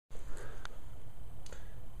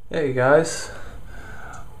Hey guys,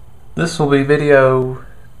 this will be video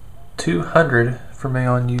 200 for me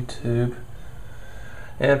on YouTube,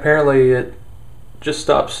 and apparently it just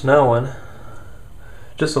stopped snowing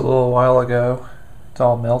just a little while ago. It's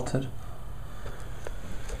all melted.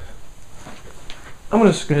 I'm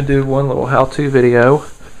just going to do one little how-to video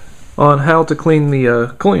on how to clean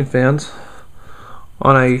the cooling fans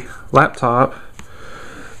on a laptop.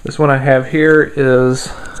 This one I have here is,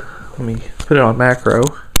 let me put it on macro.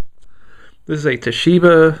 This is a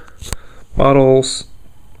Toshiba model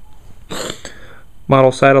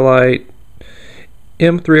satellite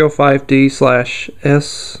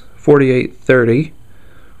M305D/S4830.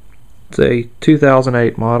 It's a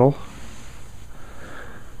 2008 model.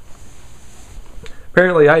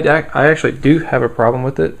 Apparently I actually do have a problem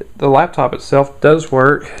with it. The laptop itself does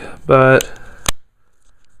work, but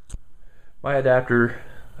my adapter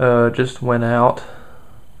just went out.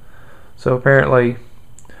 So apparently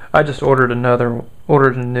I just ordered a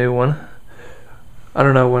new one. I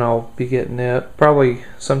don't know when I'll be getting it. Probably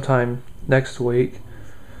sometime next week.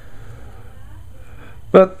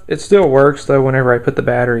 But it still works though whenever I put the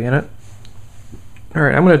battery in it.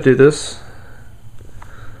 Alright, I'm going to do this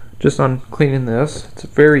just on cleaning this. It's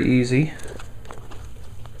very easy.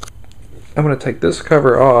 I'm going to take this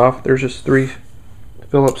cover off. There's just 3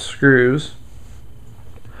 Phillips screws.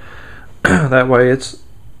 That way it's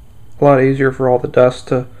a lot easier for all the dust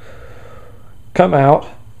to come out.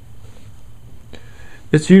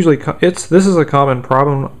 This is a common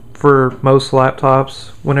problem for most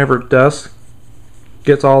laptops. Whenever dust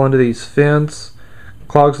gets all into these fins,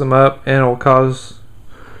 clogs them up, and it'll cause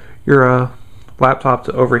your laptop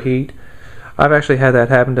to overheat. I've actually had that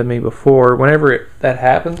happen to me before. Whenever that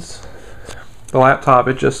happens, the laptop,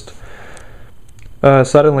 it just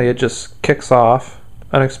suddenly it just kicks off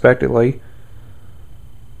unexpectedly.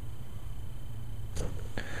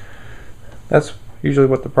 That's usually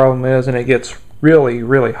what the problem is, and it gets really,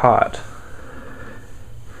 really hot.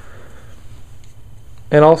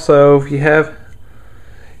 And also, if you have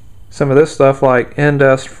some of this stuff like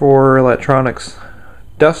N-Dust for Electronics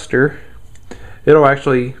Duster, it'll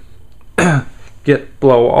actually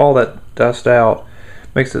blow all that dust out.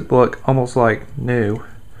 Makes it look almost like new.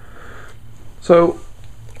 So,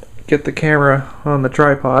 get the camera on the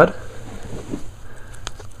tripod.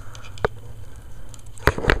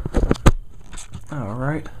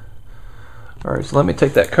 Alright, so let me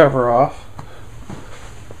take that cover off.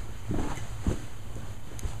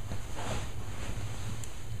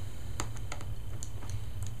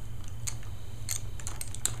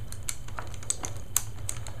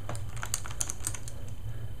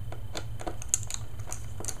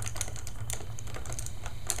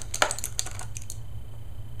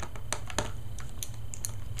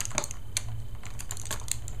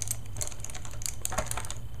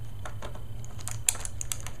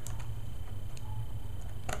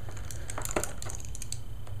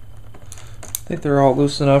 I think they're all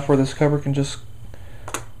loose enough where this cover can just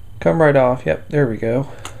come right off. Yep, there we go.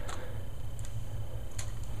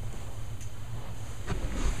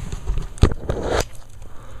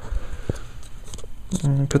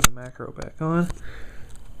 And put the macro back on.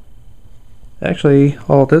 Actually,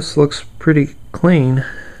 all this looks pretty clean.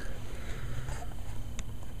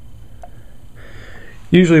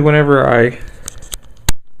 Usually whenever I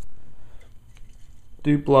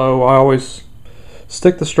do blow, I always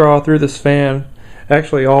stick the straw through this fan.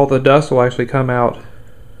 Actually, all the dust will actually come out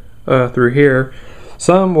through here.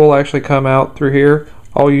 Some will actually come out through here.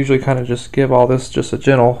 I'll usually kind of just give all this just a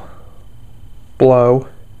gentle blow.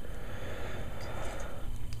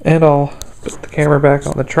 And I'll put the camera back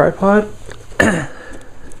on the tripod.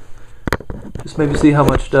 Just maybe see how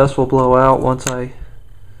much dust will blow out once I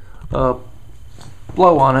blow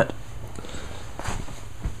on it.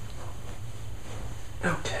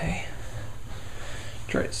 Okay.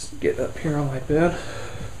 Try to get up here on my bed.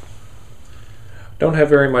 Don't have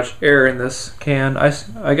very much air in this can.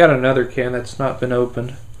 I got another can that's not been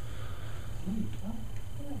opened.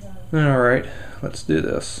 Alright, let's do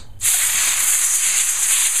this.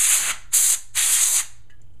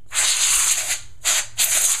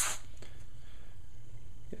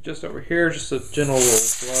 Just over here, just a gentle little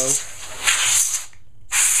blow.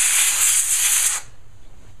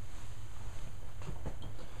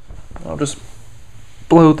 I'll just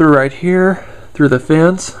blow through right here, through the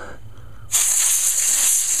fins.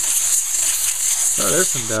 Oh, there's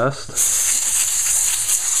some dust.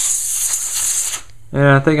 And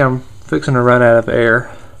I think I'm fixing to run out of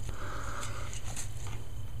air.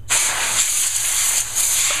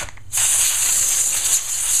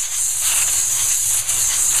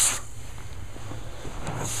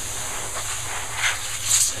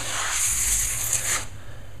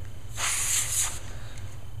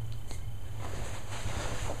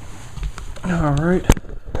 Alright.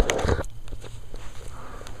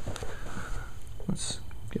 Let's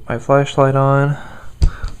get my flashlight on.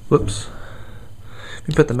 Whoops. Let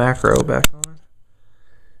me put the macro back on.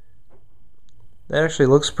 That actually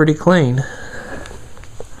looks pretty clean.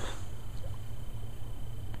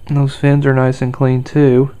 And those fins are nice and clean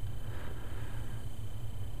too.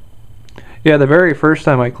 Yeah, the very first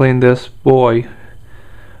time I cleaned this, boy,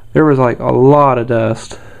 there was like a lot of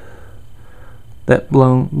dust that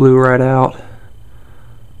blew right out.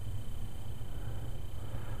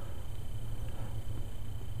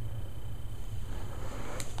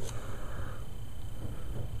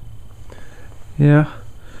 Yeah,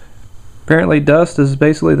 apparently dust is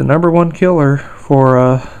basically the #1 killer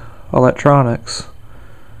for electronics.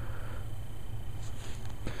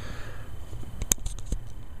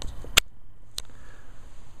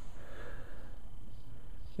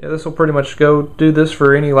 Yeah, this will pretty much do this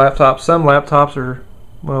for any laptop. Some laptops are,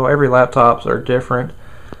 well, every laptops are different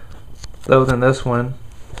though than this one.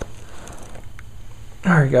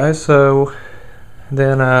 Alright guys, so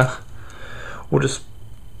then we'll just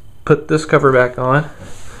put this cover back on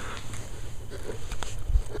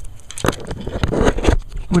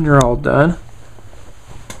when you're all done.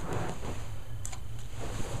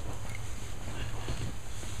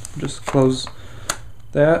 Just close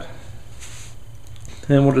that.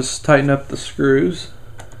 And we'll just tighten up the screws.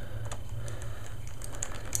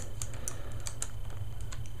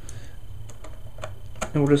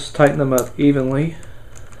 And we'll just tighten them up evenly.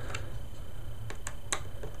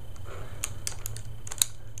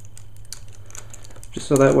 Just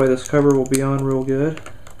so that way this cover will be on real good.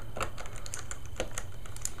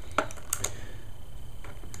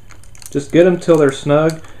 Just get them till they're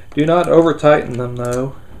snug. Do not over tighten them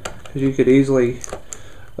though, because you could easily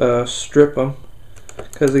strip them.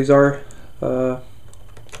 Because these are,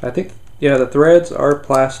 I think, yeah, the threads are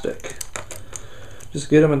plastic. Just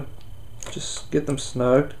get them and just get them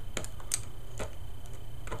snugged.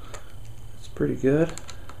 It's pretty good.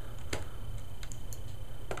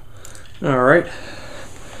 Alright.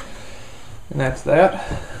 And that's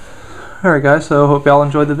that. Alright guys, so hope y'all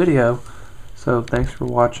enjoyed the video. So thanks for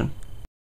watching.